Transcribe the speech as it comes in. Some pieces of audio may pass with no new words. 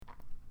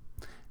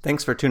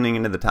Thanks for tuning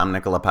into the Tom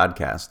Nicola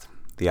podcast,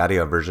 the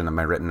audio version of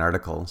my written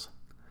articles.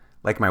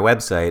 Like my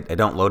website, I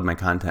don't load my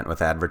content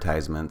with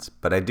advertisements,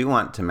 but I do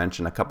want to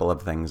mention a couple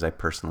of things I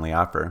personally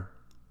offer.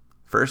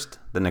 First,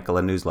 the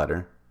Nicola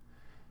newsletter.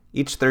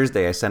 Each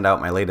Thursday, I send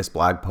out my latest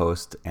blog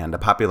post and a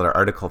popular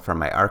article from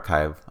my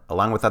archive,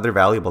 along with other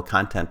valuable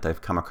content I've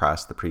come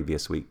across the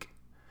previous week.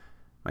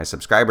 My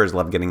subscribers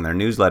love getting their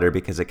newsletter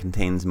because it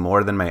contains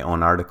more than my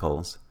own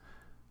articles.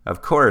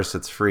 Of course,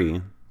 it's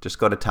free. Just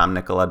go to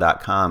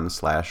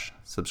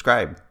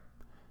tomnicola.com/subscribe.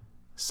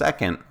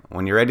 Second,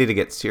 when you're ready to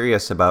get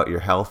serious about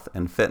your health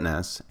and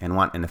fitness and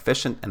want an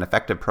efficient and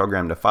effective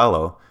program to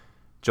follow,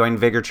 join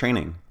Vigor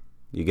Training.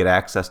 You get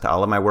access to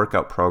all of my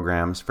workout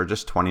programs for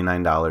just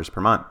 $29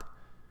 per month.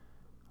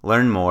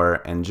 Learn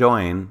more and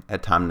join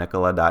at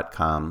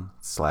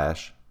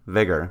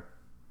tomnicola.com/vigor.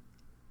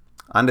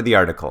 On to the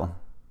article.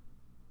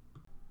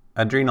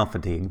 Adrenal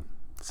fatigue.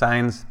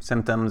 Signs,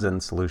 symptoms,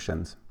 and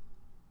solutions.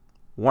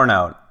 Worn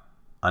out.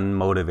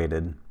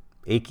 Unmotivated,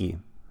 achy,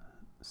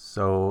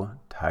 so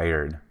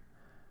tired,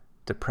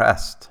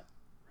 depressed.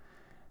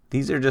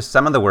 These are just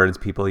some of the words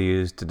people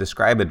use to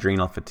describe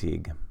adrenal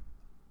fatigue.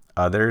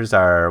 Others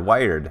are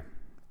wired,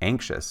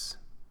 anxious,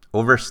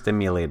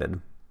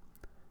 overstimulated.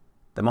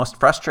 The most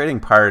frustrating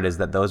part is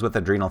that those with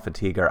adrenal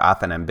fatigue are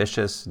often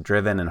ambitious,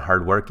 driven, and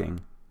hardworking.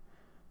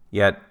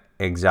 Yet,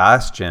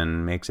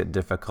 exhaustion makes it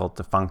difficult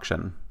to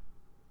function.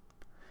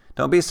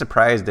 Don't be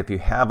surprised if you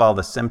have all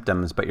the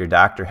symptoms, but your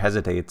doctor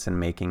hesitates in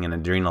making an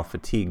adrenal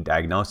fatigue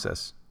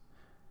diagnosis.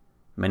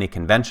 Many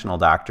conventional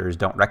doctors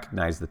don't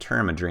recognize the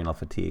term adrenal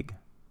fatigue.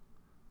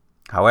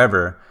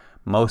 However,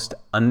 most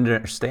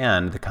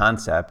understand the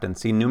concept and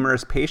see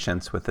numerous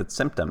patients with its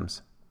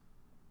symptoms.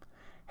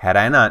 Had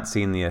I not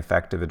seen the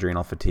effect of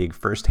adrenal fatigue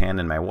firsthand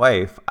in my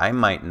wife, I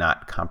might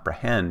not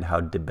comprehend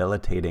how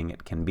debilitating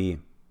it can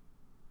be.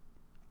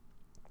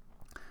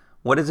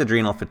 What is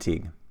adrenal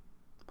fatigue?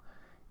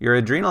 Your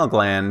adrenal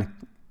gland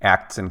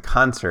acts in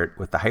concert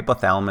with the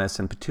hypothalamus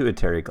and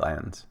pituitary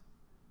glands.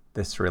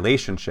 This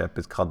relationship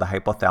is called the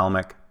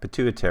hypothalamic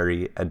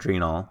pituitary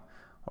adrenal,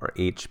 or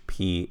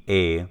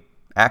HPA,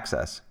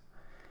 axis.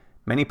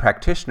 Many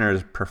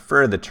practitioners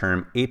prefer the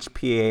term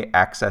HPA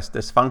axis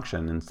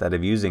dysfunction instead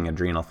of using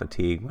adrenal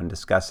fatigue when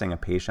discussing a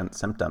patient's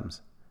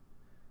symptoms.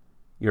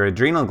 Your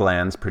adrenal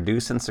glands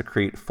produce and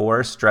secrete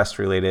 4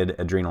 stress-related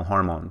adrenal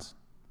hormones: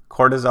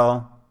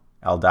 cortisol,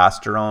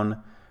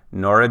 aldosterone,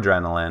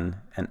 noradrenaline,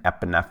 and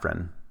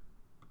epinephrine.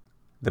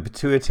 The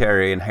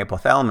pituitary and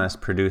hypothalamus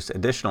produce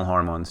additional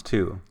hormones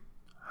too.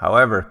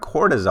 However,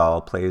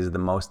 cortisol plays the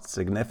most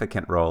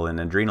significant role in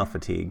adrenal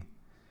fatigue.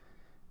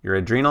 Your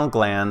adrenal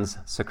glands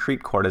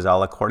secrete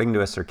cortisol according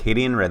to a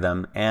circadian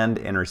rhythm and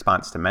in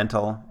response to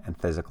mental and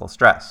physical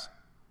stress.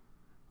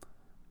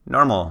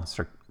 Normal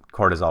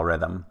cortisol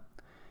rhythm.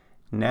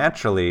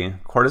 Naturally,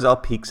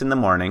 cortisol peaks in the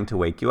morning to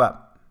wake you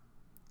up.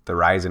 The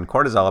rise in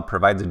cortisol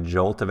provides a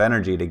jolt of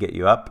energy to get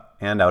you up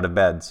and out of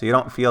bed, so you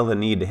don't feel the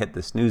need to hit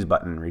the snooze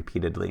button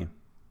repeatedly.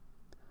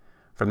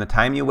 From the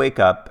time you wake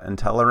up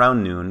until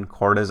around noon,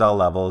 cortisol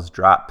levels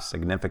drop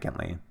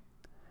significantly.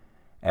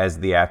 As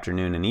the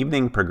afternoon and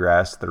evening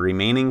progress, the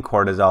remaining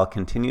cortisol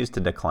continues to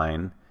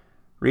decline,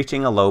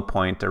 reaching a low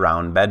point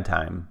around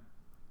bedtime.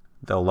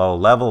 The low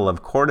level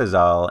of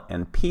cortisol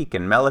and peak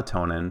in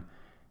melatonin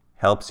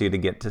helps you to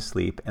get to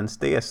sleep and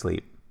stay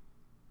asleep.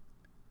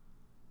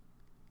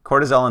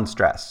 Cortisol and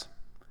stress.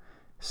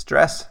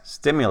 Stress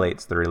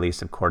stimulates the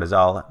release of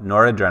cortisol,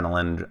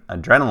 noradrenaline,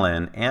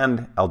 adrenaline,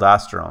 and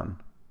aldosterone.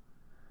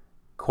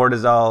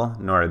 Cortisol,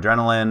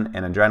 noradrenaline,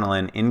 and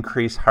adrenaline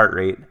increase heart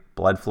rate,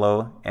 blood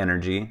flow,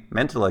 energy,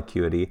 mental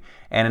acuity,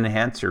 and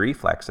enhance your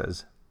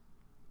reflexes.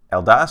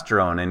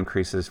 Aldosterone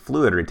increases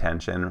fluid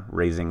retention,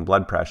 raising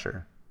blood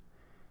pressure.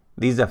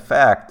 These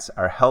effects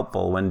are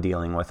helpful when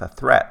dealing with a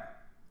threat.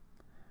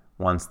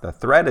 Once the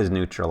threat is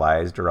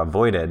neutralized or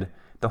avoided,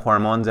 the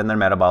hormones and their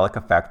metabolic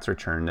effects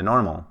return to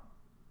normal.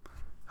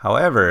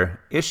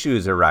 However,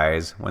 issues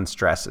arise when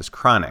stress is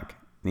chronic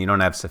and you don't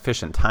have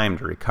sufficient time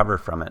to recover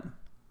from it.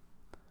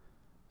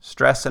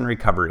 Stress and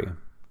recovery.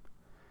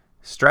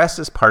 Stress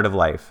is part of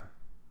life.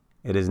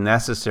 It is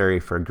necessary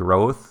for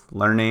growth,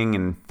 learning,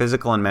 and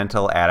physical and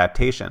mental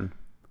adaptation.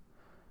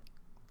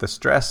 The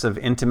stress of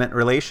intimate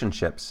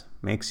relationships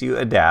makes you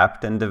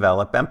adapt and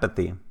develop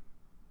empathy.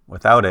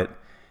 Without it,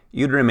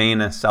 you'd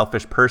remain a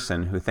selfish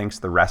person who thinks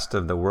the rest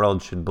of the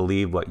world should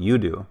believe what you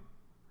do.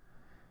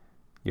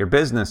 Your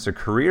business or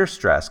career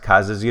stress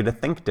causes you to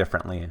think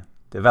differently,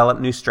 develop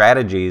new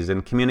strategies,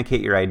 and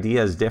communicate your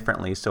ideas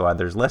differently so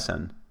others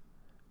listen.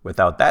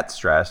 Without that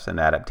stress and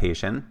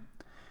adaptation,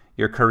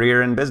 your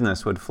career and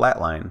business would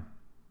flatline.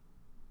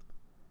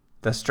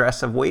 The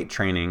stress of weight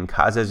training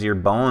causes your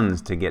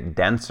bones to get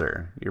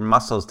denser, your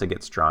muscles to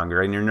get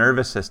stronger, and your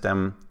nervous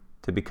system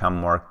to become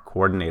more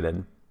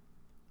coordinated.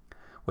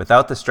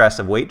 Without the stress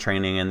of weight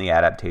training and the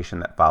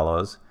adaptation that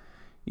follows,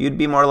 you'd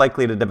be more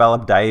likely to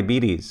develop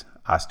diabetes,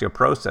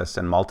 osteoporosis,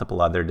 and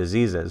multiple other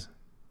diseases.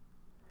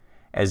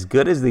 As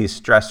good as these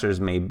stressors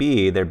may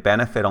be, their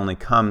benefit only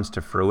comes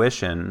to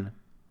fruition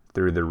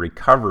through the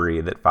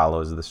recovery that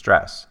follows the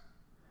stress.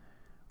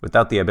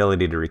 Without the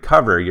ability to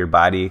recover, your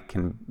body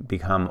can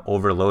become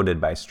overloaded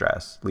by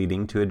stress,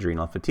 leading to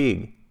adrenal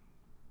fatigue.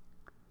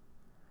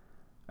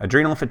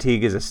 Adrenal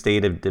fatigue is a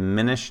state of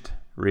diminished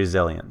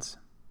resilience.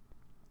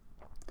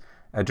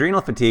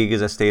 Adrenal fatigue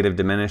is a state of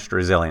diminished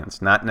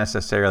resilience, not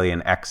necessarily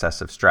an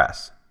excess of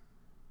stress.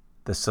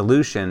 The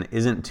solution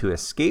isn't to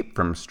escape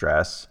from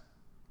stress,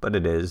 but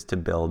it is to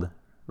build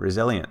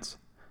resilience.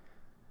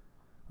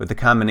 With the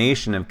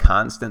combination of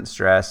constant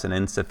stress and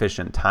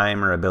insufficient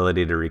time or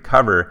ability to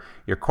recover,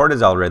 your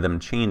cortisol rhythm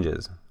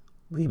changes,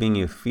 leaving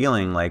you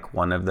feeling like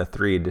one of the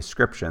three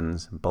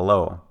descriptions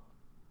below.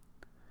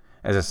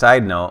 As a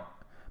side note,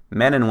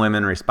 men and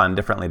women respond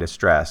differently to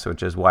stress,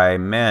 which is why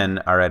men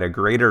are at a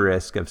greater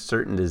risk of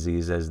certain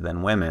diseases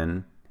than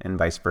women, and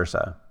vice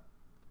versa.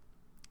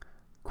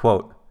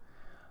 Quote,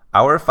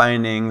 "Our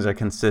findings are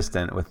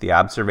consistent with the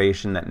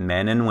observation that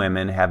men and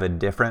women have a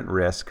different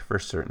risk for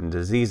certain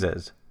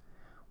diseases.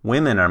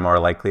 Women are more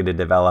likely to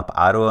develop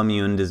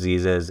autoimmune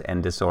diseases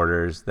and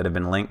disorders that have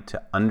been linked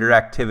to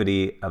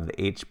underactivity of the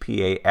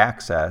HPA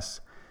axis,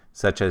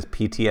 such as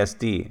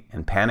PTSD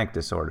and panic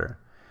disorder,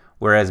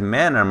 whereas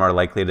men are more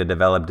likely to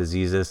develop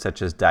diseases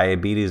such as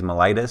diabetes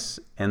mellitus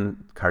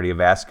and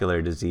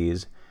cardiovascular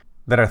disease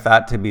that are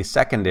thought to be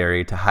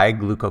secondary to high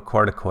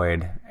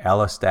glucocorticoid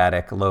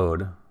allostatic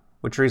load,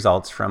 which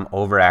results from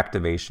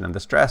overactivation of the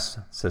stress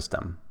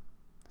system."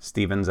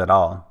 Stevens et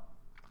al.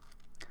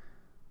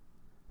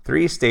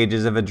 3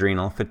 stages of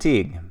adrenal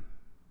fatigue.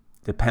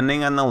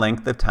 Depending on the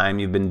length of time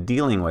you've been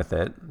dealing with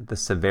it, the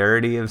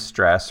severity of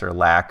stress or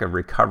lack of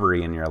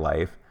recovery in your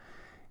life,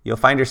 you'll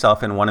find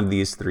yourself in one of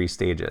these 3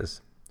 stages.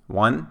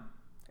 1.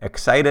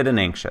 Excited and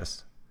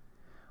anxious.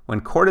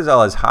 When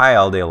cortisol is high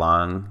all day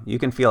long, you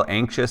can feel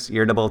anxious,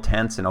 irritable,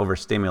 tense, and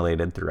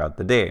overstimulated throughout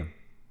the day.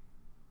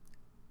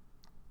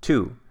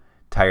 2.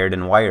 Tired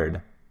and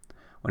wired.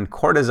 When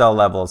cortisol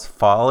levels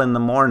fall in the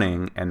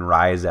morning and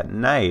rise at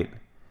night,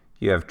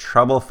 you have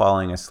trouble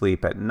falling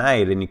asleep at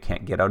night and you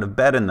can't get out of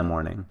bed in the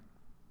morning.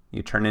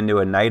 You turn into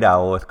a night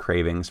owl with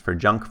cravings for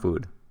junk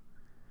food.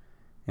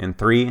 And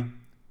 3,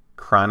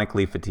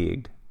 chronically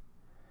fatigued.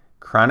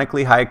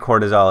 Chronically high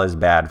cortisol is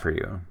bad for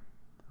you.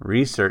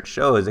 Research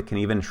shows it can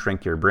even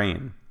shrink your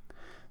brain.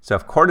 So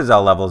if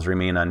cortisol levels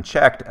remain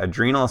unchecked,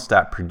 adrenals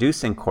stop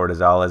producing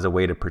cortisol as a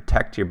way to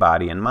protect your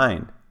body and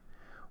mind.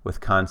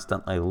 With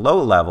constantly low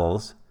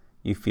levels,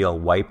 you feel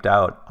wiped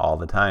out all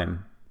the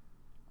time.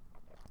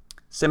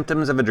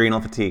 Symptoms of adrenal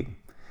fatigue.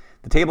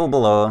 The table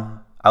below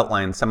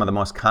outlines some of the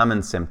most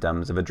common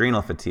symptoms of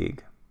adrenal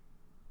fatigue: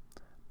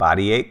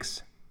 body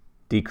aches,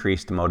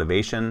 decreased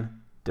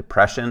motivation,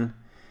 depression,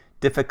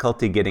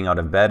 difficulty getting out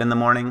of bed in the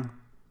morning,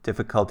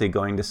 difficulty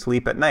going to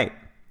sleep at night,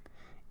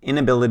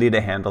 inability to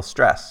handle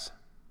stress,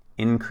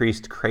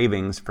 increased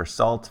cravings for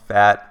salt,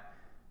 fat,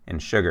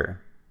 and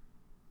sugar,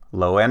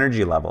 low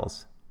energy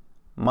levels,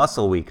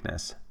 muscle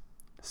weakness,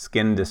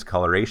 skin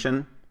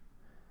discoloration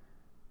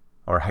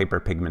or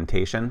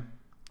hyperpigmentation,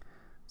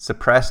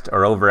 suppressed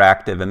or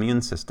overactive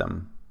immune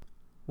system,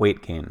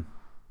 weight gain.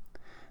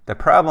 The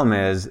problem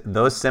is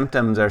those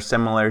symptoms are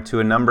similar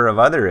to a number of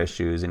other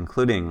issues,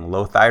 including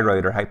low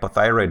thyroid or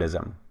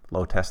hypothyroidism,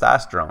 low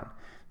testosterone,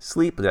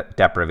 sleep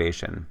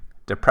deprivation,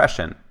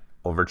 depression,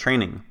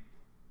 overtraining.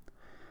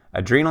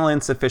 Adrenal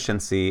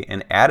insufficiency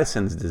and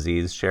Addison's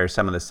disease share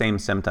some of the same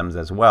symptoms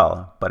as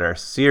well, but are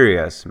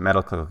serious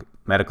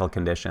medical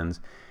conditions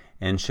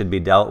and should be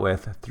dealt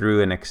with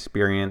through an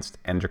experienced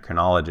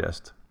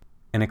endocrinologist.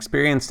 An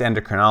experienced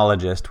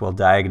endocrinologist will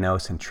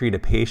diagnose and treat a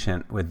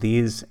patient with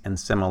these and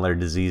similar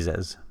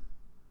diseases.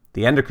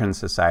 The Endocrine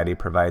Society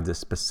provides a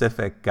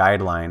specific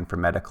guideline for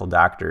medical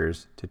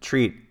doctors to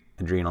treat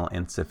adrenal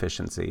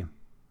insufficiency.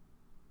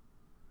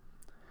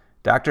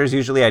 Doctors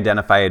usually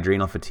identify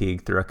adrenal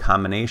fatigue through a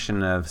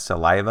combination of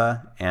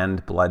saliva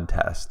and blood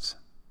tests.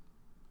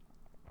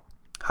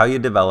 How you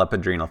develop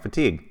adrenal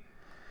fatigue.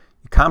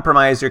 You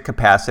compromise your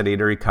capacity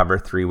to recover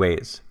 3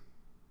 ways.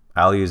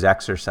 I'll use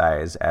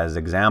exercise as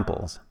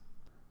examples.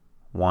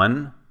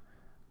 1.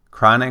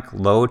 Chronic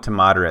low to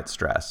moderate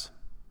stress.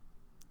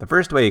 The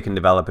first way you can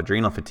develop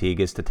adrenal fatigue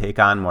is to take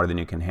on more than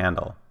you can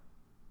handle.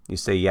 You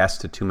say yes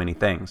to too many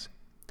things.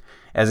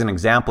 As an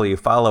example, you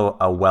follow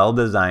a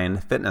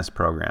well-designed fitness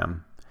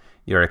program.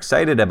 You're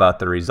excited about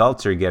the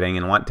results you're getting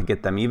and want to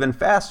get them even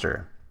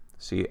faster.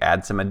 So you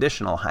add some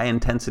additional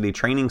high-intensity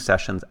training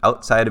sessions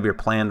outside of your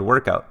planned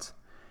workouts.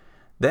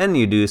 Then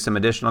you do some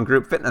additional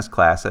group fitness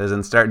classes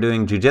and start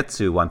doing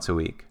jiu-jitsu once a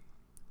week.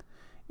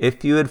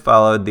 If you had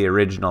followed the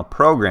original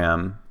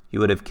program, you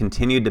would have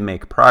continued to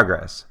make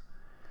progress.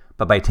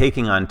 But by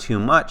taking on too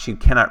much, you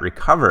cannot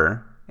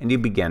recover and you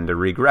begin to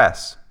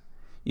regress.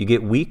 You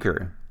get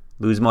weaker,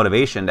 lose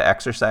motivation to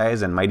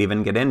exercise, and might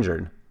even get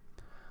injured.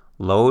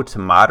 Low to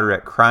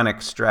moderate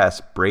chronic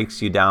stress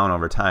breaks you down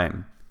over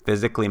time,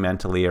 physically,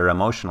 mentally, or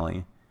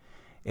emotionally.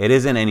 It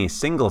isn't any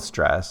single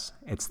stress,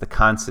 it's the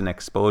constant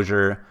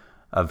exposure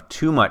of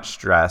too much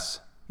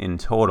stress in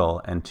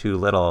total and too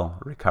little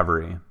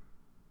recovery.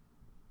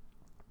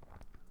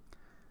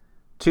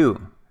 2.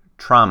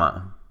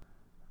 Trauma.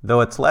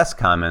 Though it's less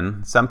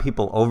common, some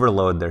people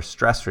overload their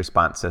stress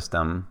response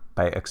system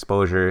by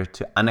exposure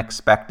to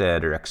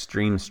unexpected or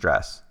extreme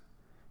stress.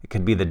 It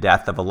could be the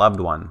death of a loved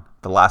one,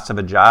 the loss of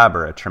a job,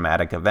 or a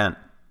traumatic event.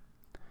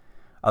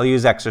 I'll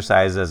use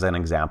exercise as an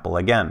example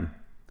again.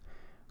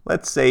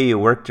 Let's say you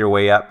worked your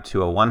way up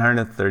to a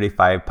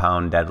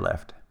 135-pound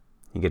deadlift.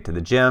 You get to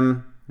the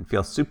gym and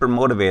feel super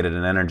motivated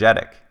and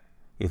energetic.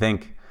 You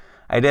think,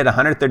 I did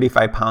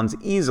 135 pounds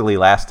easily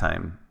last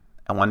time.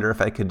 I wonder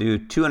if I could do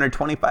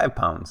 225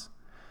 pounds.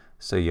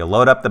 So you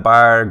load up the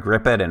bar,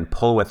 grip it, and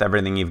pull with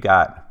everything you've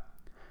got.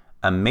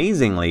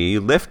 Amazingly,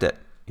 you lift it.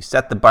 You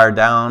set the bar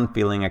down,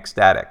 feeling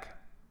ecstatic.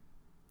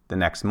 The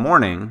next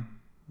morning,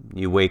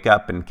 you wake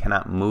up and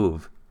cannot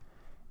move.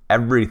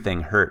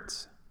 Everything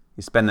hurts.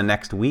 You spend the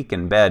next week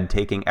in bed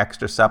taking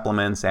extra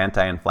supplements,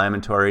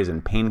 anti-inflammatories,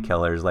 and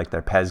painkillers like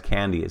they're Pez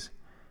candies.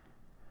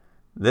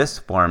 This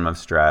form of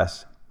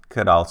stress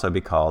could also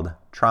be called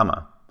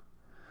trauma.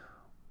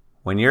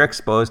 When you're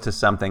exposed to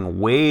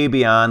something way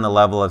beyond the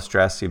level of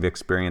stress you've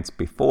experienced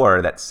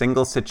before, that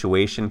single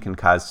situation can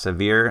cause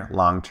severe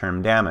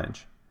long-term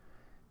damage.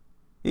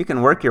 You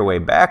can work your way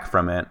back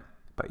from it,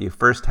 but you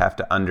first have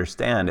to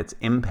understand its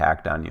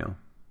impact on you.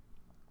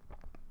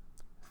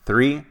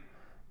 3.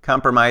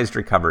 Compromised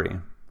recovery.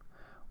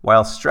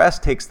 While stress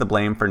takes the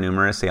blame for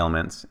numerous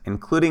ailments,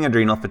 including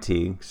adrenal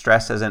fatigue,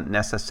 stress isn't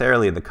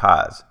necessarily the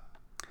cause.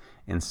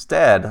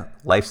 Instead,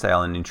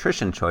 lifestyle and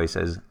nutrition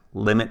choices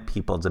limit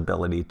people's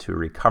ability to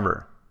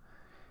recover.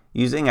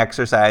 Using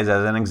exercise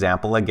as an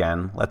example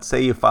again, let's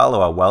say you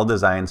follow a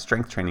well-designed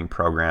strength training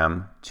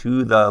program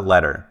to the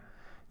letter.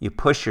 You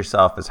push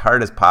yourself as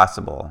hard as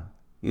possible,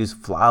 use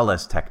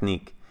flawless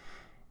technique,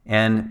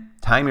 and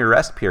time your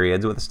rest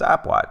periods with a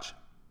stopwatch.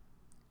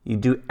 You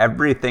do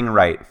everything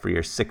right for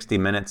your 60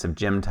 minutes of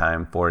gym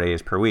time 4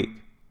 days per week.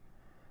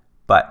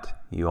 But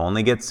you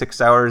only get 6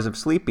 hours of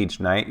sleep each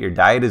night, your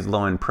diet is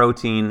low in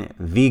protein,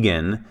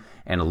 vegan,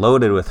 and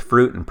loaded with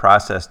fruit and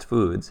processed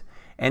foods,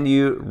 and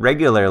you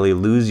regularly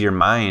lose your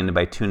mind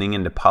by tuning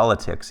into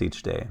politics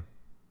each day.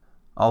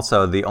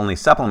 Also, the only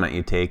supplement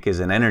you take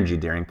is an energy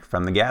drink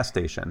from the gas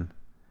station.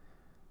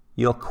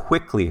 You'll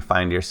quickly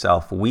find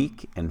yourself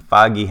weak and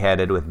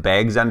foggy-headed with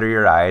bags under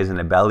your eyes and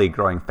a belly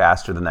growing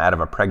faster than that of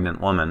a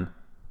pregnant woman.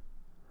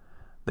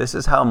 This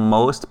is how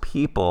most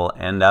people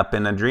end up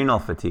in adrenal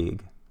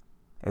fatigue.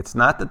 It's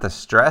not that the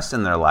stress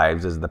in their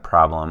lives is the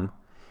problem.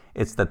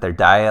 It's that their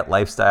diet,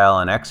 lifestyle,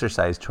 and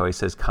exercise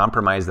choices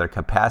compromise their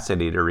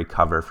capacity to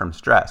recover from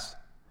stress.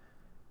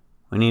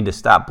 We need to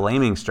stop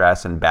blaming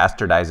stress and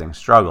bastardizing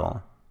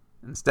struggle.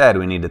 Instead,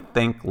 we need to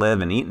think,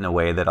 live, and eat in a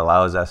way that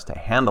allows us to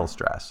handle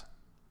stress.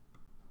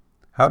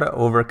 How to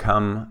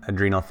overcome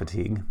adrenal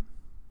fatigue.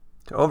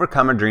 To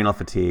overcome adrenal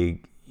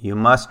fatigue, you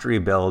must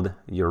rebuild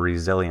your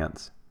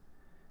resilience.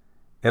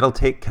 It'll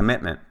take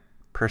commitment,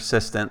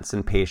 persistence,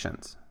 and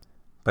patience.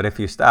 But if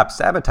you stop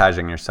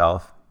sabotaging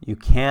yourself, you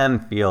can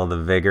feel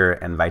the vigor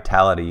and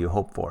vitality you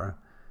hope for.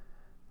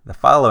 The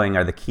following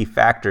are the key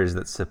factors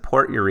that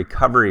support your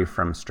recovery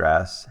from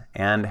stress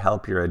and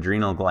help your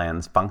adrenal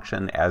glands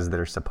function as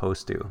they're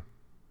supposed to.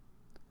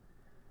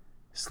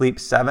 Sleep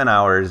 7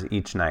 hours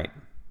each night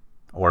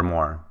or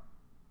more.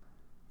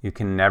 You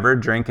can never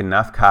drink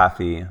enough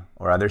coffee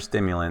or other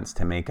stimulants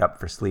to make up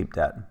for sleep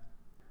debt.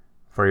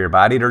 For your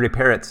body to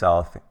repair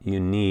itself,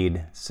 you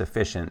need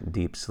sufficient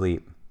deep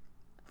sleep.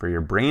 For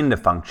your brain to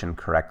function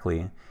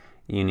correctly,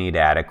 you need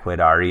adequate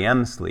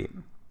REM sleep.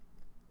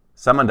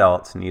 Some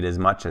adults need as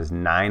much as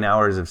 9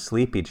 hours of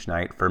sleep each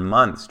night for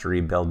months to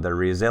rebuild their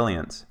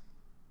resilience.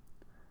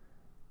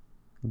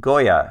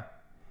 Goya,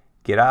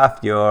 get off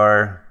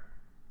your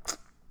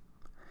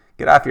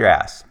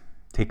ass.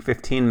 Take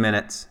 15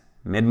 minutes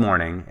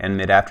mid-morning and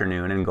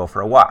mid-afternoon and go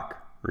for a walk.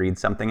 Read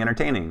something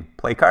entertaining,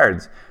 play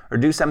cards, or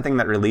do something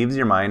that relieves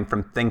your mind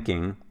from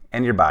thinking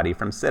and your body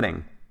from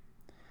sitting.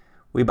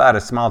 We bought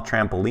a small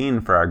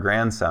trampoline for our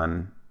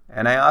grandson,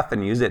 and I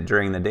often use it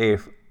during the day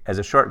as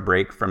a short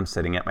break from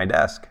sitting at my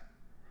desk.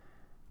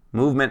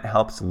 Movement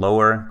helps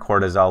lower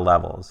cortisol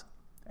levels,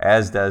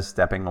 as does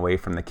stepping away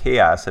from the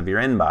chaos of your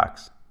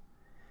inbox.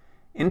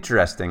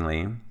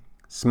 Interestingly,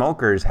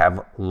 smokers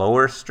have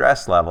lower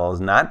stress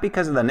levels not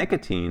because of the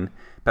nicotine,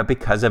 but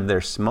because of their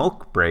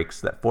smoke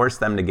breaks that force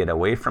them to get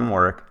away from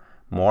work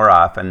more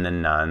often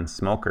than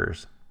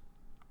non-smokers.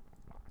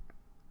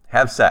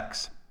 Have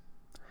sex.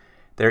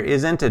 There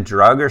isn't a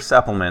drug or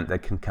supplement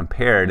that can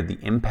compare to the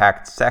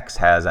impact sex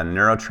has on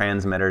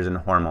neurotransmitters and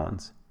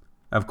hormones.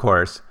 Of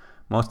course,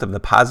 most of the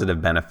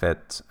positive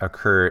benefits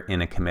occur in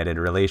a committed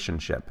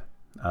relationship,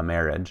 a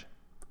marriage.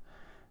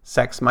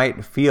 Sex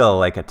might feel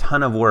like a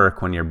ton of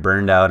work when you're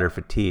burned out or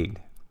fatigued,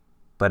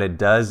 but it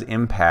does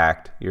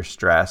impact your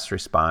stress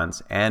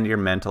response and your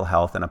mental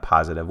health in a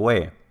positive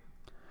way.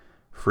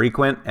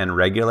 Frequent and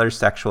regular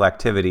sexual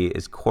activity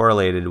is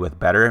correlated with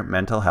better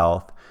mental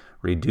health,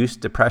 reduced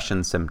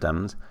depression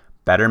symptoms,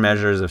 better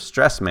measures of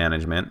stress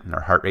management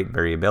or heart rate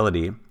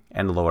variability,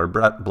 and lower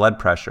blood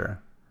pressure.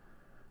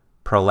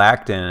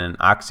 Prolactin and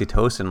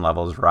oxytocin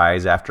levels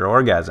rise after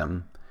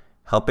orgasm,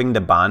 helping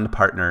to bond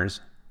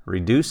partners,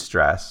 reduce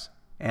stress,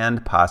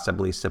 and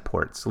possibly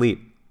support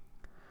sleep.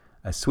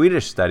 A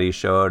Swedish study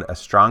showed a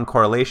strong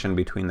correlation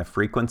between the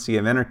frequency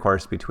of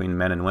intercourse between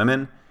men and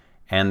women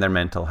and their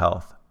mental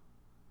health.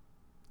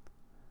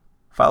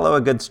 Follow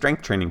a good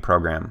strength training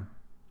program.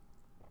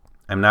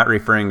 I'm not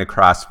referring to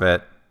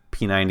CrossFit,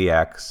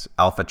 P90X,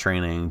 Alpha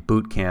Training,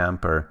 Boot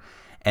Camp, or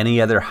any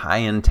other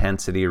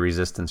high-intensity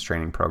resistance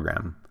training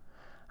program.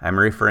 I'm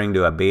referring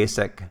to a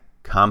basic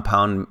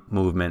compound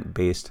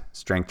movement-based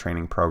strength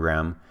training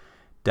program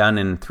done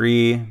in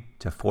 3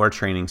 to 4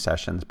 training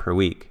sessions per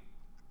week.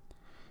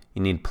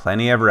 You need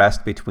plenty of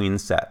rest between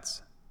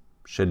sets,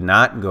 should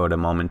not go to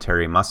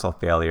momentary muscle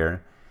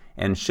failure,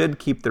 and should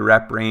keep the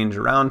rep range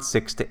around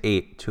 6 to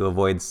 8 to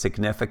avoid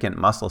significant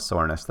muscle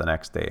soreness the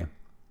next day.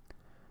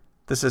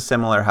 This is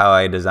similar how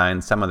I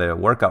designed some of the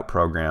workout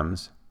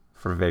programs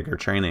for vigor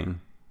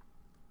training.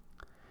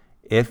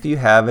 If you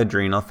have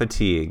adrenal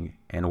fatigue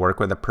and work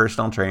with a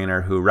personal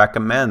trainer who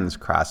recommends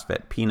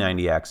CrossFit,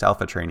 P90X,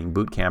 Alpha Training,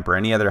 Boot Camp, or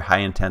any other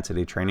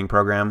high-intensity training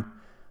program,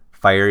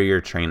 fire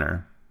your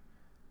trainer.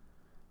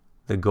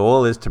 The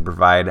goal is to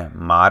provide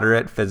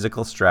moderate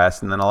physical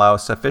stress and then allow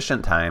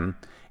sufficient time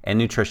and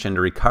nutrition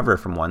to recover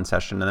from one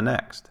session to the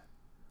next.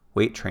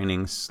 Weight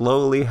training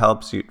slowly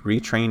helps you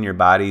retrain your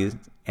body's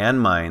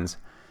and mind's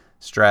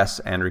stress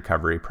and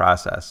recovery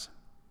process.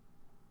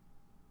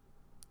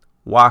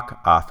 Walk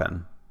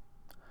often.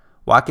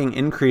 Walking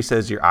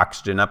increases your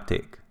oxygen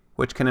uptake,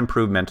 which can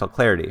improve mental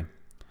clarity.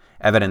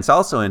 Evidence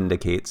also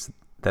indicates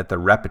that the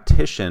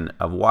repetition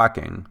of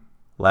walking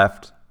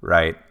left,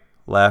 right,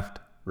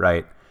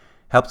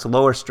 helps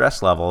lower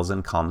stress levels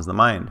and calms the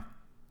mind.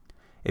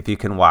 If you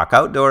can walk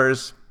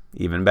outdoors,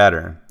 even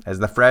better, as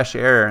the fresh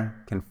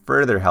air can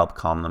further help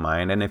calm the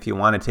mind. And if you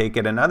want to take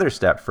it another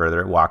step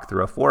further, walk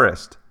through a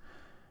forest.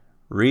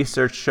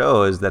 Research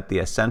shows that the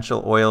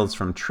essential oils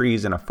from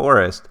trees in a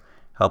forest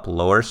help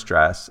lower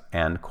stress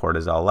and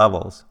cortisol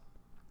levels.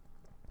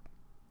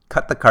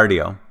 Cut the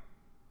cardio.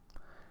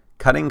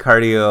 Cutting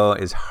cardio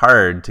is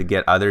hard to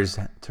get others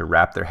to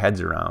wrap their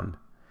heads around.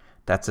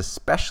 That's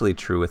especially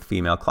true with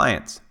female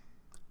clients.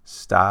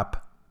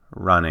 Stop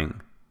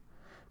running.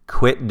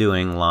 Quit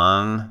doing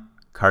long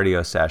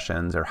cardio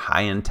sessions or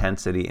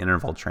high-intensity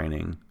interval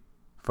training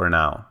for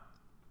now.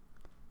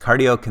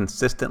 Cardio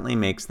consistently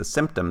makes the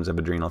symptoms of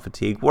adrenal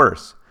fatigue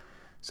worse,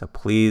 so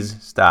please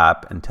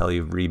stop until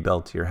you've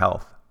rebuilt your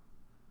health.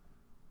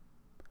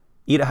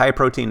 Eat a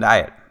high-protein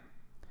diet.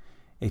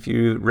 If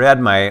you read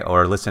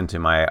or listened to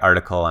my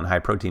article on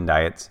high-protein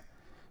diets,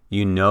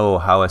 you know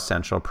how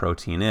essential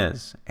protein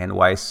is and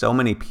why so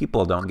many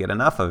people don't get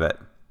enough of it.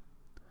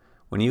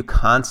 When you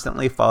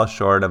constantly fall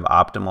short of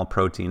optimal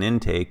protein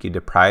intake, you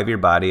deprive your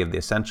body of the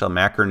essential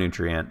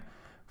macronutrient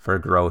for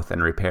growth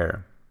and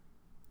repair.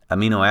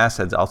 Amino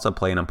acids also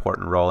play an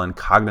important role in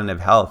cognitive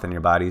health and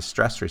your body's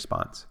stress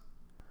response.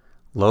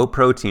 Low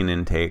protein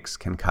intakes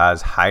can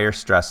cause higher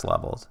stress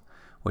levels,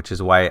 which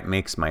is why it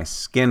makes my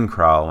skin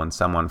crawl when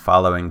someone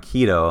following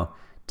keto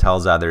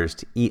tells others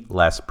to eat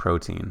less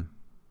protein.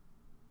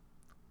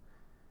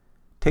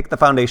 Take the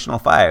Foundational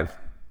 5.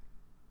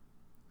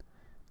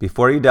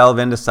 Before you delve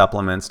into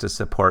supplements to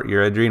support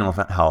your adrenal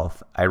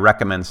health, I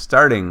recommend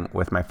starting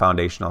with my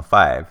Foundational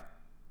 5,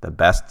 the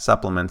best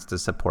supplements to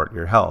support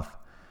your health.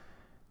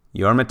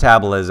 Your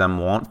metabolism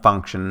won't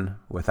function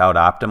without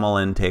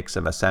optimal intakes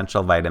of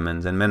essential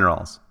vitamins and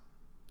minerals.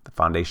 The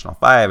Foundational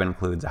 5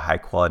 includes a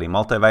high-quality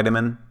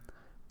multivitamin,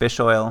 fish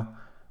oil,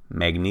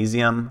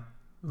 magnesium,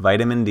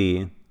 vitamin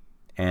D,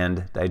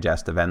 and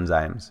digestive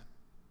enzymes.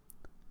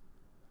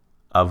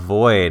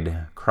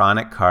 Avoid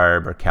chronic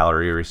carb or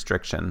calorie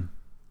restriction.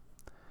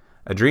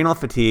 Adrenal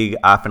fatigue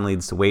often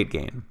leads to weight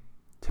gain.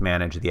 To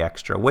manage the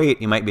extra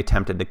weight, you might be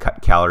tempted to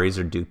cut calories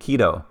or do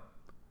keto.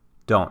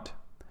 Don't.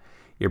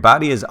 Your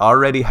body is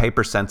already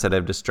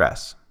hypersensitive to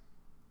stress.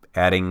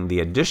 Adding the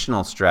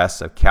additional stress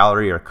of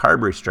calorie or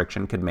carb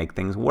restriction could make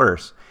things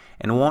worse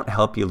and won't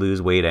help you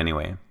lose weight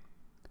anyway.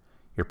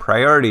 Your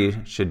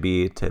priority should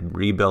be to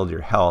rebuild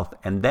your health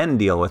and then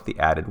deal with the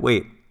added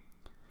weight.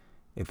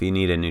 If you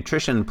need a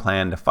nutrition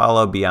plan to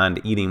follow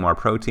beyond eating more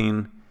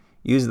protein,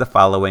 use the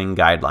following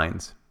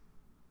guidelines.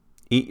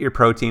 Eat your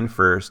protein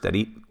first at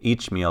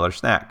each meal or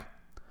snack.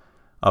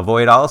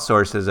 Avoid all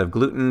sources of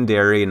gluten,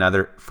 dairy, and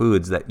other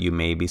foods that you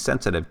may be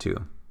sensitive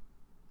to.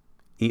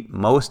 Eat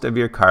most of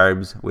your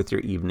carbs with your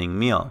evening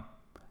meal.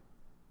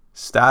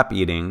 Stop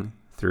eating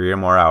 3 or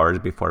more hours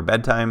before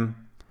bedtime.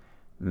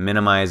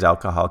 Minimize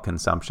alcohol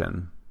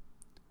consumption.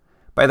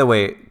 By the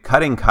way,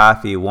 cutting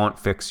coffee won't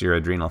fix your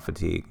adrenal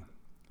fatigue.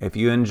 If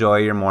you enjoy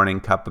your morning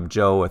cup of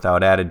joe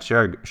without added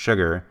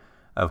sugar,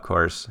 of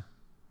course,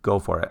 go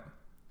for it.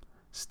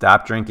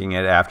 Stop drinking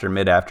it after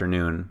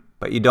mid-afternoon,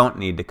 but you don't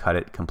need to cut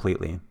it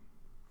completely.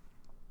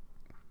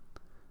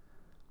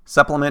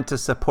 Supplement to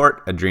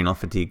support adrenal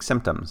fatigue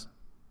symptoms.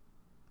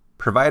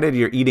 Provided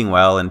you're eating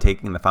well and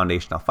taking the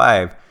Foundational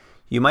 5,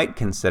 you might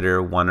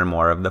consider one or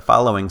more of the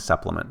following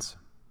supplements.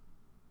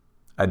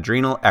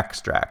 Adrenal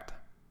extract.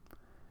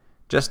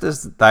 Just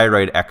as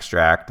thyroid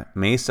extract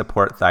may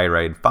support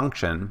thyroid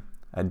function,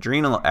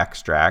 adrenal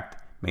extract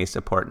may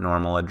support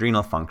normal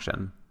adrenal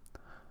function.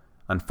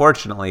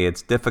 Unfortunately,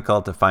 it's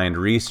difficult to find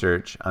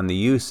research on the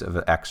use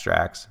of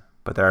extracts,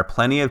 but there are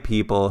plenty of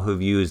people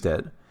who've used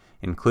it,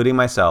 including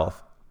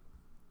myself,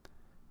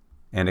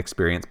 and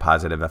experienced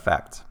positive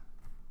effects.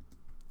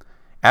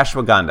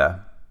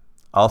 Ashwagandha,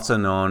 also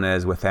known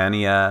as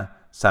Withania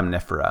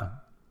somnifera.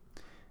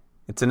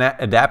 It's an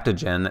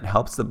adaptogen that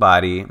helps the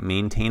body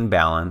maintain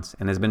balance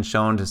and has been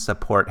shown to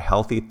support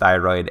healthy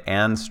thyroid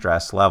and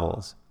stress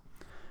levels.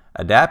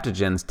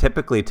 Adaptogens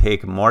typically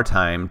take more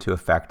time to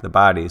affect the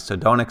body, so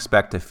don't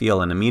expect to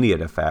feel an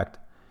immediate effect.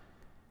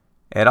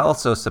 It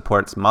also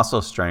supports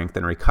muscle strength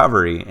and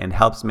recovery and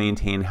helps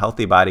maintain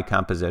healthy body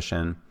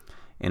composition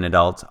in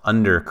adults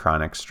under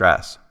chronic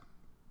stress.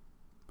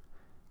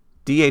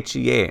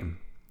 DHEA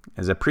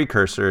is a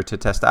precursor to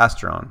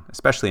testosterone,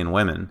 especially in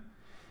women.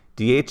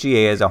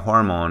 DHEA is a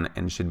hormone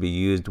and should be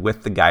used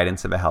with the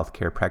guidance of a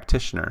healthcare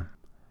practitioner.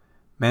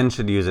 Men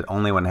should use it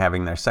only when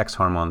having their sex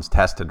hormones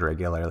tested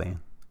regularly,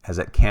 as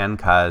it can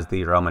cause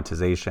the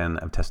aromatization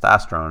of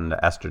testosterone to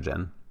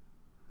estrogen.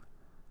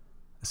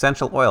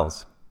 Essential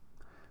oils.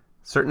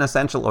 Certain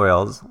essential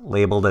oils,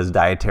 labeled as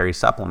dietary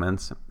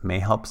supplements, may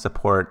help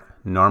support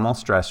normal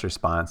stress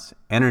response,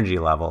 energy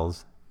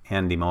levels,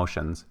 and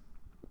emotions.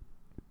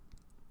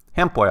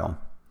 Hemp oil.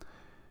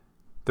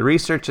 The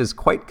research is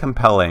quite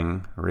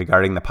compelling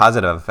regarding the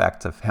positive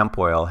effects of hemp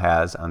oil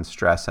has on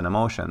stress and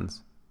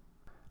emotions.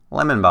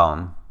 Lemon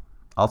balm.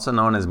 Also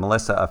known as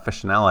Melissa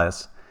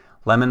officinalis,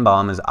 lemon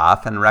balm is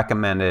often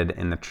recommended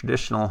in the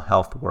traditional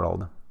health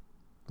world.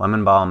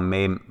 Lemon balm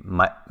may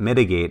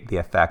mitigate the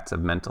effects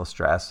of mental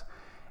stress,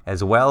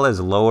 as well as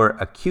lower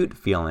acute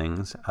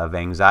feelings of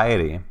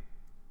anxiety.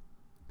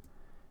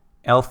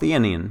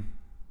 L-theanine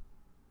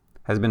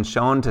has been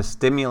shown to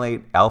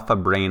stimulate alpha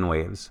brain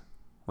waves,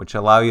 which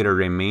allow you to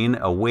remain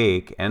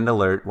awake and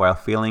alert while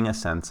feeling a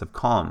sense of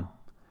calm.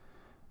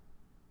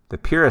 The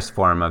purest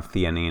form of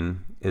theanine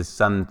is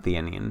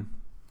suntheanine.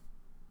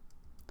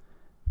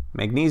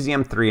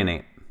 Magnesium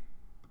threonate.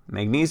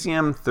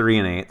 Magnesium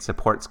threonate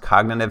supports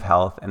cognitive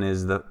health and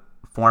is the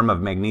form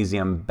of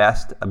magnesium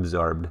best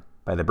absorbed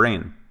by the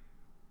brain.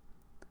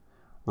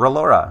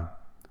 Relora,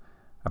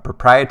 a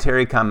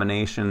proprietary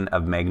combination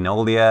of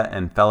magnolia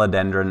and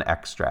philodendron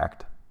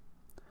extract.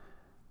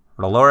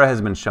 Relora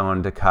has been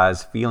shown to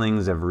cause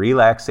feelings of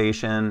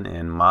relaxation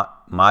and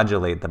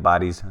modulate the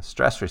body's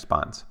stress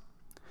response.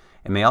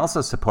 It may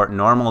also support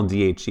normal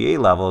DHEA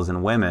levels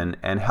in women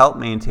and help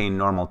maintain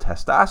normal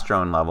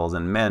testosterone levels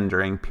in men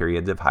during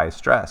periods of high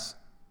stress.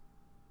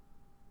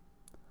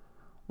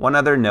 One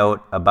other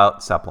note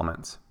about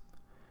supplements.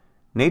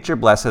 Nature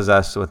blesses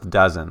us with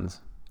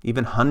dozens,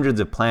 even hundreds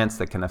of plants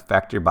that can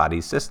affect your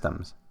body's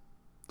systems.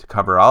 To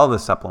cover all the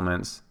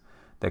supplements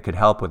that could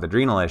help with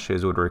adrenal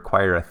issues would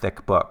require a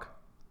thick book.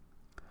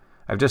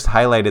 I've just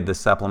highlighted the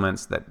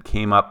supplements that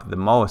came up the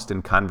most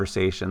in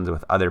conversations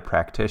with other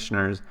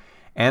practitioners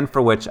and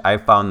for which I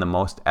found the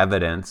most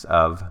evidence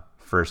of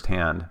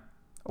firsthand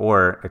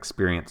or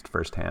experienced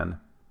firsthand.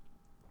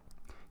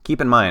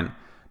 Keep in mind,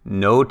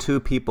 no two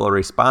people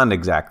respond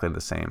exactly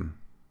the same.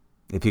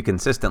 If you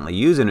consistently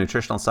use a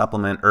nutritional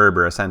supplement, herb,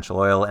 or essential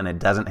oil and it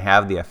doesn't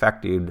have the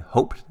effect you'd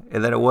hoped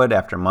that it would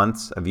after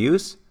months of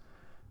use,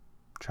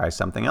 try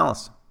something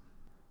else.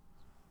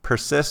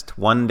 Persist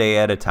one day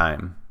at a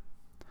time.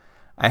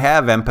 I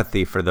have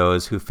empathy for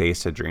those who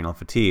face adrenal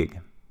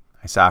fatigue.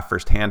 I saw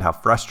firsthand how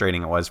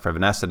frustrating it was for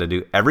Vanessa to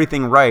do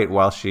everything right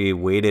while she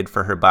waited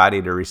for her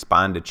body to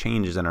respond to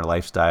changes in her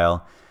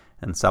lifestyle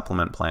and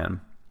supplement plan.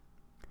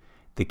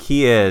 The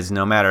key is,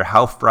 no matter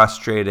how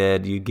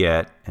frustrated you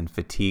get and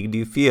fatigued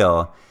you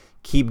feel,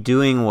 keep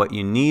doing what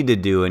you need to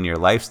do in your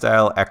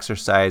lifestyle,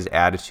 exercise,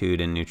 attitude,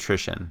 and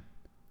nutrition.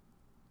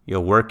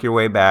 You'll work your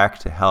way back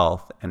to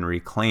health and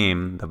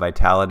reclaim the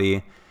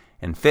vitality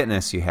and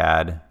fitness you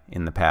had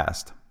in the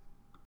past.